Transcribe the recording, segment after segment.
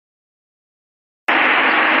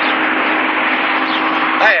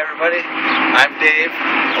Hi everybody, I'm Dave,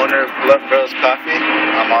 owner of BLUNTMOBILE Coffee.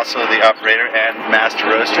 I'm also the operator and master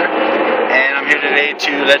roaster, and I'm here today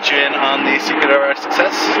to let you in on the secret of our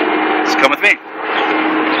success. Just come with me.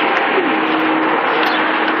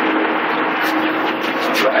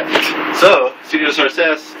 Alright, so secret of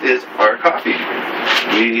success is our coffee.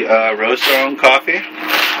 We roast our own coffee.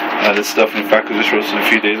 This stuff, in fact, was just roasted a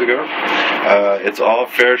few days ago. It's all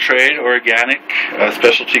fair trade, organic,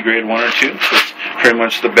 specialty grade 1 or 2, so it's pretty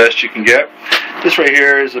much the best you can get. This right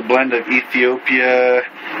here is a blend of Ethiopia,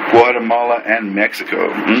 Guatemala, and Mexico.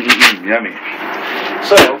 Yummy.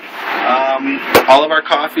 So, all of our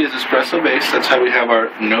coffee is espresso based. That's how we have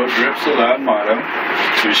our no drips allowed motto.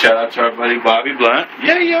 So shout out to our buddy Bobby Blunt.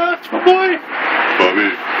 Yeah, it's my boy.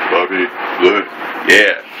 Bobby Blunt.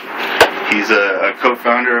 Yeah. He's a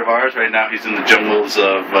co-founder of ours. Right now he's in the jungles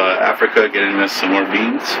of Africa getting us some more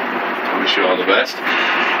beans. I wish you all the best.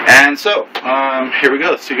 And so, here we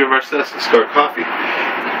go. The secret of our success is Kickstart coffee.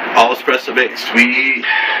 All espresso based. We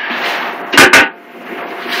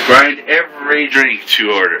grind every drink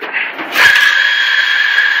to order. Under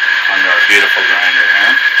our beautiful grinder,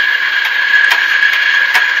 huh?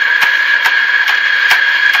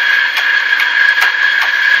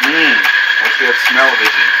 What's that smell,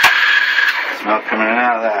 Vision? Smell coming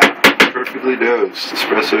out of that. Perfectly dosed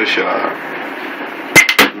espresso shot.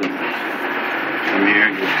 Come here,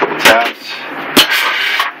 give it a couple taps.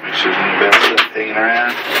 Make sure there's no bad stuff hanging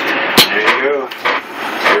around. There you go.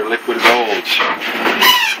 Your liquid gold.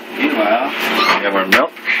 Meanwhile, we have our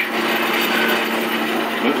milk.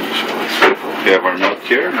 We have our milk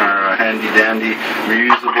here in our handy dandy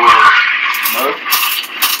reusable mug.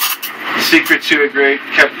 The secret to a great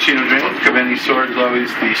cappuccino drink of any sort is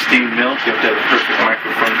always the steamed milk. You have to have the perfect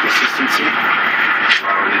microphone consistency.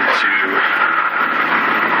 Allowing it to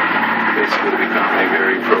basically become a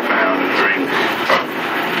very profound drink,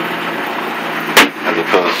 as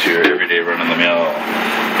opposed to your everyday run-of-the-mill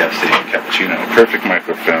gas station cappuccino. Perfect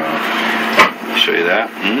microphone. I'll show you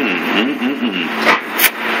that.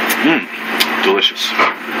 Delicious.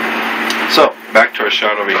 So, back to our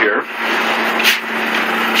shot over here.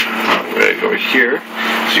 We're going to go here,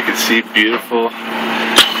 so you can see beautiful,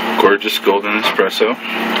 gorgeous golden espresso.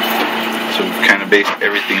 So we've kind of based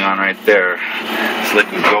everything on right there. It's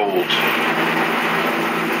liquid gold.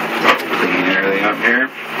 Clean everything up here.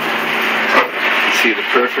 You see the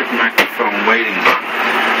perfect microphone waiting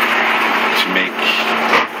to make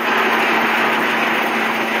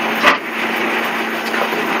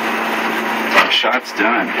shots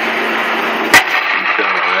done.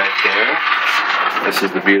 Right there. This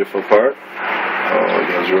is the beautiful part. Oh, it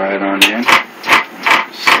goes right on in.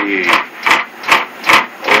 See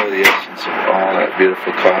all the essence of all that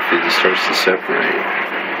beautiful coffee that starts to separate.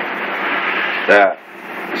 That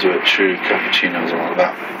is what true cappuccino is all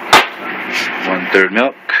about. 1/3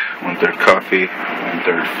 milk, 1/3 coffee,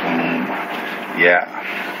 1/3 foam. Yeah.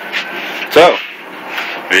 So,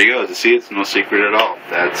 there you go. As you see, it's no secret at all.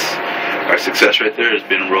 That's our success right there. Has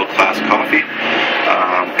been world-class coffee.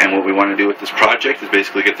 And what we want to do with this project is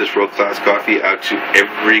basically get this world-class coffee out to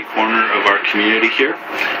every corner of our community here.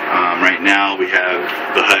 Right now we have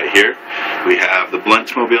the hut here. We have the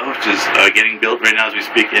BLUNTMOBILE, which is getting built right now as we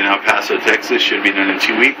speak in El Paso, Texas. Should be done in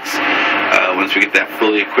 2 weeks. Once we get that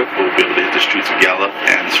fully equipped, we'll be able to hit the streets of Gallup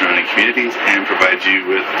and surrounding communities and provide you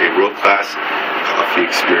with a world-class coffee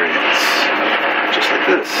experience. Just like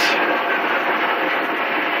this.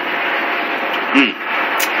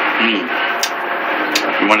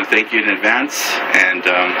 We want to thank you in advance and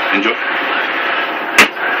enjoy.